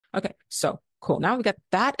Okay, so cool. Now we got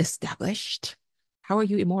that established. How are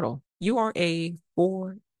you immortal? You are a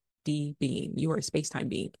 4D being. You are a space-time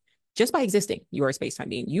being. Just by existing, you are a space-time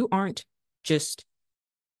being. You aren't just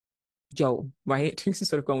Joe, right?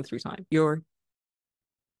 Sort of going through time. You're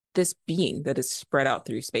this being that is spread out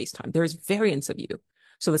through space-time. There's variants of you.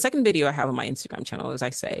 So the second video I have on my Instagram channel is I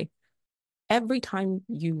say, every time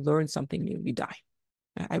you learn something new, you die.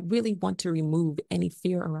 I really want to remove any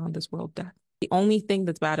fear around this world death. The only thing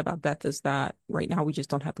that's bad about death is that right now we just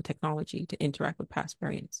don't have the technology to interact with past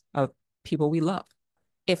variants of people we love.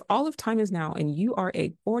 If all of time is now and you are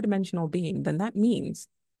a four-dimensional being, then that means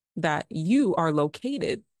that you are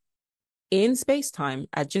located in space-time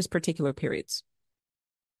at just particular periods.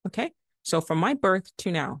 Okay? So from my birth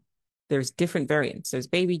to now, there's different variants. There's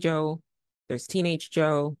baby Joe, there's teenage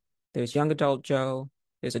Joe, there's young adult Joe,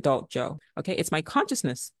 there's adult Joe. Okay? It's my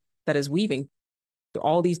consciousness that is weaving through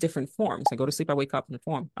all these different forms. I go to sleep, I wake up in the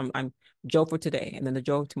form. I'm Joe for today, and then the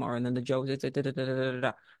Joe tomorrow, and then the Joe,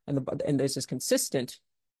 and there's this consistent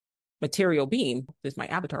material being. There's my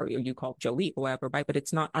avatar, or you call Joli or whatever, right? But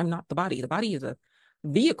it's not, I'm not the body. The body is a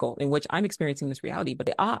vehicle in which I'm experiencing this reality, but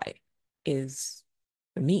the I is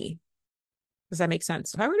me. Does that make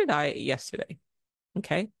sense? If I were to die yesterday,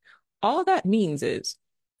 okay, all that means is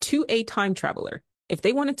to a time traveler, if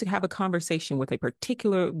they wanted to have a conversation with a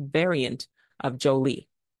particular variant of Joli,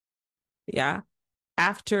 yeah,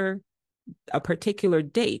 after a particular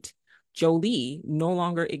date, Joli no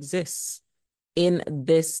longer exists in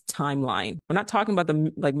this timeline. I'm not talking about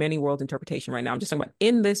the like many world interpretation right now. I'm just talking about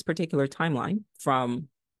in this particular timeline from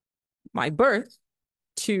my birth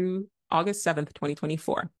to August 7th,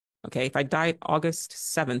 2024. Okay. If I died August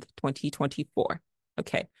 7th, 2024,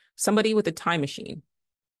 okay. Somebody with a time machine,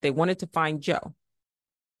 they wanted to find Joe.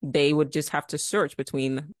 They would just have to search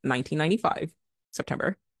between 1995,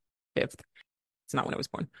 September 5th. It's not when I was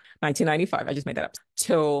born. 1995. I just made that up.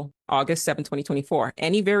 Till August 7th, 2024.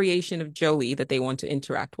 Any variation of Joli that they want to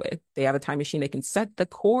interact with, they have a time machine. They can set the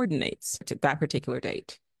coordinates to that particular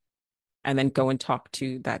date and then go and talk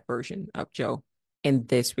to that version of Joe in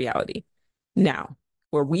this reality. Now,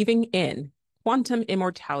 we're weaving in quantum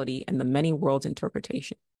immortality and the many worlds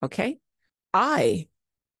interpretation. Okay? I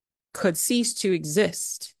could cease to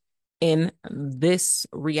exist in this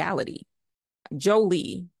reality.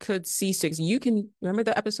 Joli could cease to exist. You can remember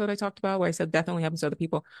the episode I talked about where I said death only happens to other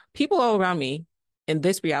people. People all around me in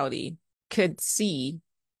this reality could see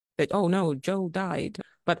that, oh no, Joe died.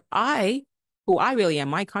 But I, who I really am,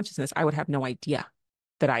 my consciousness, I would have no idea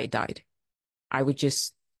that I had died. I would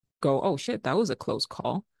just go, oh shit, that was a close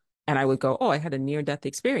call. And I would go, oh, I had a near death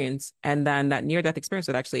experience. And then that near death experience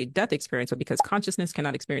was actually a death experience. But because consciousness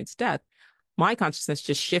cannot experience death, my consciousness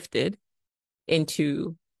just shifted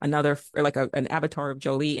into another, like an avatar of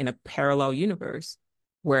Joli in a parallel universe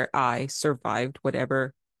where I survived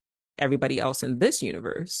whatever everybody else in this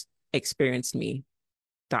universe experienced me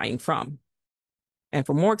dying from. And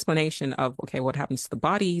for more explanation of, okay, what happens to the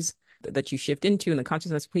bodies that you shift into and the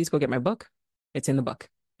consciousness, please go get my book. It's in the book.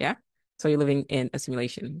 Yeah. So you're living in a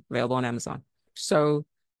simulation, available on Amazon. So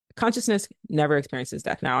consciousness never experiences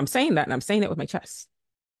death. Now I'm saying that and I'm saying it with my chest.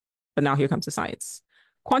 But now here comes the science.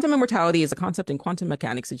 Quantum immortality is a concept in quantum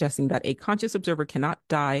mechanics suggesting that a conscious observer cannot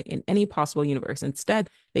die in any possible universe.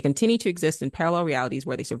 Instead, they continue to exist in parallel realities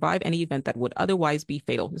where they survive any event that would otherwise be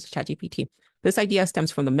fatal. This is ChatGPT. This idea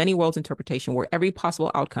stems from the many worlds interpretation where every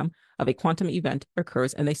possible outcome of a quantum event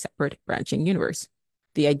occurs in a separate branching universe.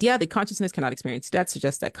 The idea that consciousness cannot experience death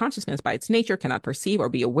suggests that consciousness by its nature cannot perceive or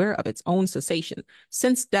be aware of its own cessation.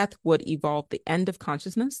 Since death would evolve the end of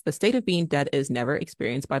consciousness, the state of being dead is never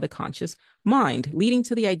experienced by the conscious mind, leading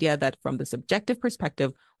to the idea that from the subjective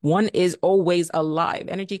perspective, one is always alive.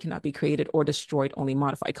 Energy cannot be created or destroyed, only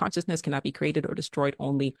modified. Consciousness cannot be created or destroyed,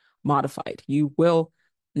 only modified. You will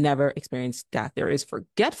never experience death. There is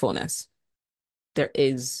forgetfulness. There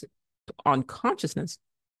is unconsciousness,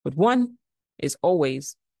 but one is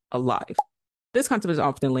always alive. This concept is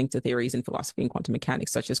often linked to theories in philosophy and quantum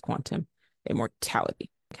mechanics, such as quantum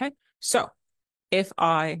immortality. Okay, so if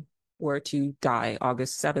I were to die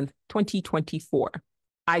August 7th, 2024,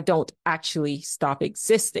 I don't actually stop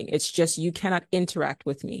existing. It's just you cannot interact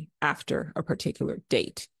with me after a particular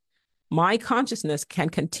date. My consciousness can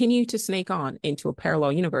continue to snake on into a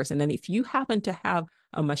parallel universe. And then if you happen to have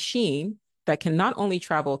a machine that can not only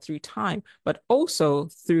travel through time, but also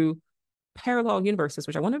through parallel universes,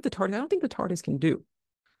 which I wonder if the TARDIS, I don't think the TARDIS can do.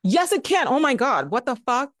 Yes, it can. Oh my God. What the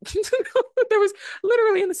fuck? There was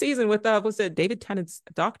literally in the season with, was it David Tennant's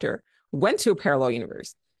doctor went to a parallel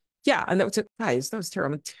universe. Yeah. And that was, guys, that was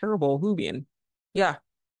terrible. I'm a terrible Whovian. Yeah.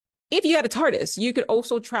 If you had a TARDIS, you could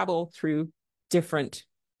also travel through different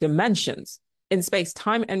dimensions in space,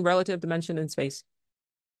 time and relative dimension in space.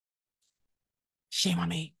 Shame on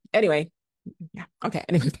me. Anyway, yeah. Okay.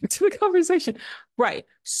 Anyway, back to the conversation. Right.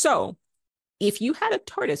 So if you had a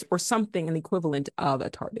TARDIS or something an equivalent of a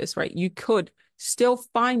TARDIS, right, you could still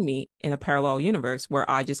find me in a parallel universe where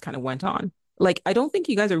I just kind of went on. Like, I don't think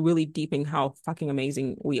you guys are really deeping how fucking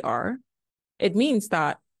amazing we are. It means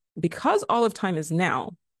that because all of time is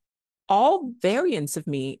now, all variants of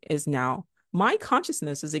me is now. My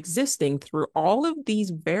consciousness is existing through all of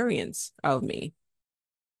these variants of me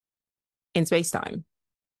in space time.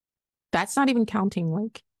 That's not even counting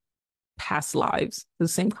like past lives, the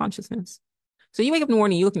same consciousness. So you wake up in the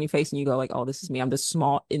morning, you look in your face and you go like, oh, this is me. I'm this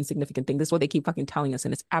small, insignificant thing. This is what they keep fucking telling us.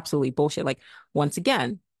 And it's absolutely bullshit. Like, once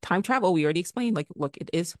again, time travel, we already explained, like, look, it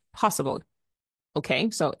is possible. Okay.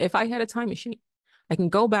 So if I had a time machine, I can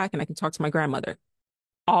go back and I can talk to my grandmother.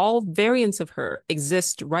 All variants of her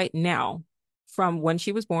exist right now from when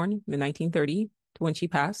she was born in 1930 to when she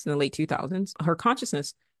passed in the late 2000s. Her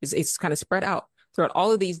consciousness is kind of spread out throughout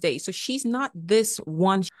all of these days. So she's not this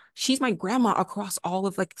one. She's my grandma across all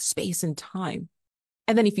of like space and time.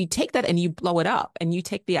 And then if you take that and you blow it up and you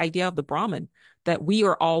take the idea of the Brahman that we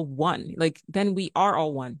are all one, like then we are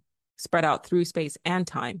all one, spread out through space and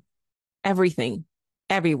time, everything,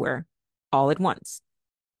 everywhere, all at once,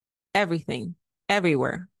 everything,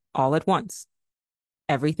 everywhere, all at once,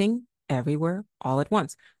 everything, everywhere, all at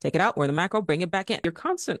once. Take it out, we're the macro, bring it back in. You're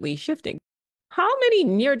constantly shifting. How many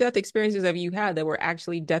near-death experiences have you had that were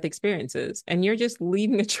actually death experiences? And you're just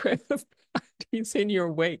leaving a trail of bodies in your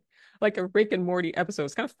wake, like a Rick and Morty episode.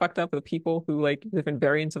 It's kind of fucked up with people who like different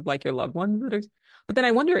variants of like your loved ones. But then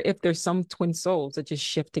I wonder if there's some twin souls that just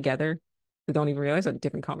shift together who don't even realize a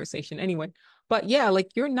different conversation anyway. But yeah,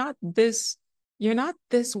 like you're not this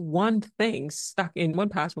one thing stuck in one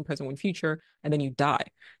past, one present, one future, and then you die.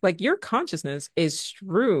 Like your consciousness is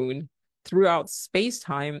strewn throughout space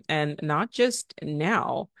time and not just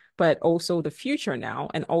now, but also the future now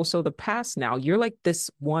and also the past now. You're like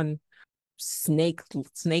this one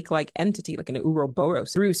snake-like entity, like an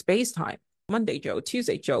ouroboros through space time. Monday Joe,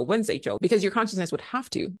 Tuesday Joe, Wednesday Joe, because your consciousness would have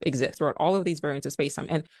to exist throughout all of these variants of space time.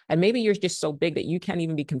 And maybe you're just so big that you can't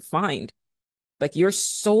even be confined. Like you're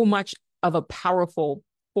so much of a powerful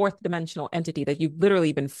fourth dimensional entity that you've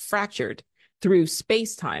literally been fractured through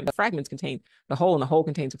space time. The fragments contain the whole, and the whole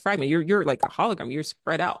contains a fragment. You're like a hologram. You're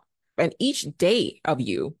spread out, and each day of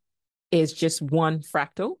you is just one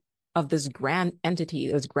fractal of this grand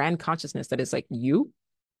entity, this grand consciousness that is like you.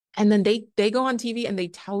 And then they go on TV and they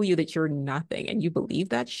tell you that you're nothing, and you believe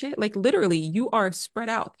that shit. Like literally, you are spread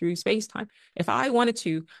out through space time. If I wanted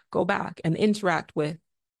to go back and interact with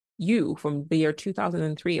you from the year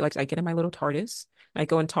 2003, like I get in my little TARDIS, I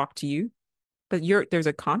go and talk to you, but there's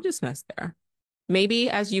a consciousness there. Maybe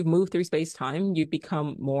as you've moved through space time, you've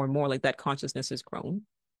become more and more like that consciousness has grown,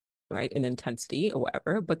 right, in intensity or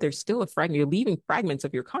whatever, but there's still a fragment. You're leaving fragments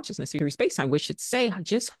of your consciousness through space time, which should say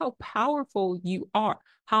just how powerful you are,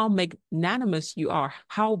 how magnanimous you are,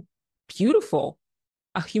 how beautiful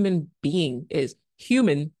a human being is.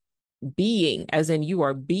 Human being, as in you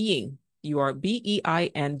are being, you are being,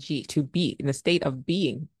 to be in a state of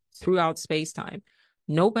being throughout space time.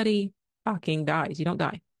 Nobody fucking dies. You don't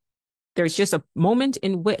die. There's just a moment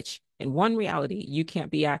in which, in one reality, you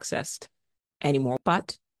can't be accessed anymore.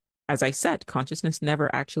 But as I said, consciousness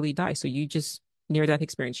never actually dies. So you just near death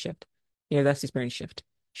experience shift, near death experience shift,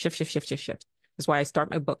 shift, shift, shift, shift, shift. That's why I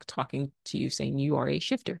start my book talking to you saying you are a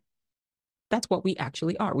shifter. That's what we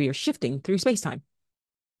actually are. We are shifting through space time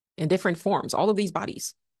in different forms, all of these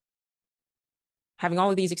bodies, having all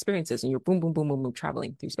of these experiences, and you're boom, boom, boom, boom, boom,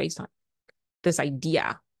 traveling through space time. This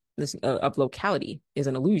idea of locality is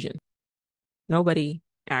an illusion. Nobody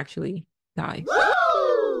actually dies.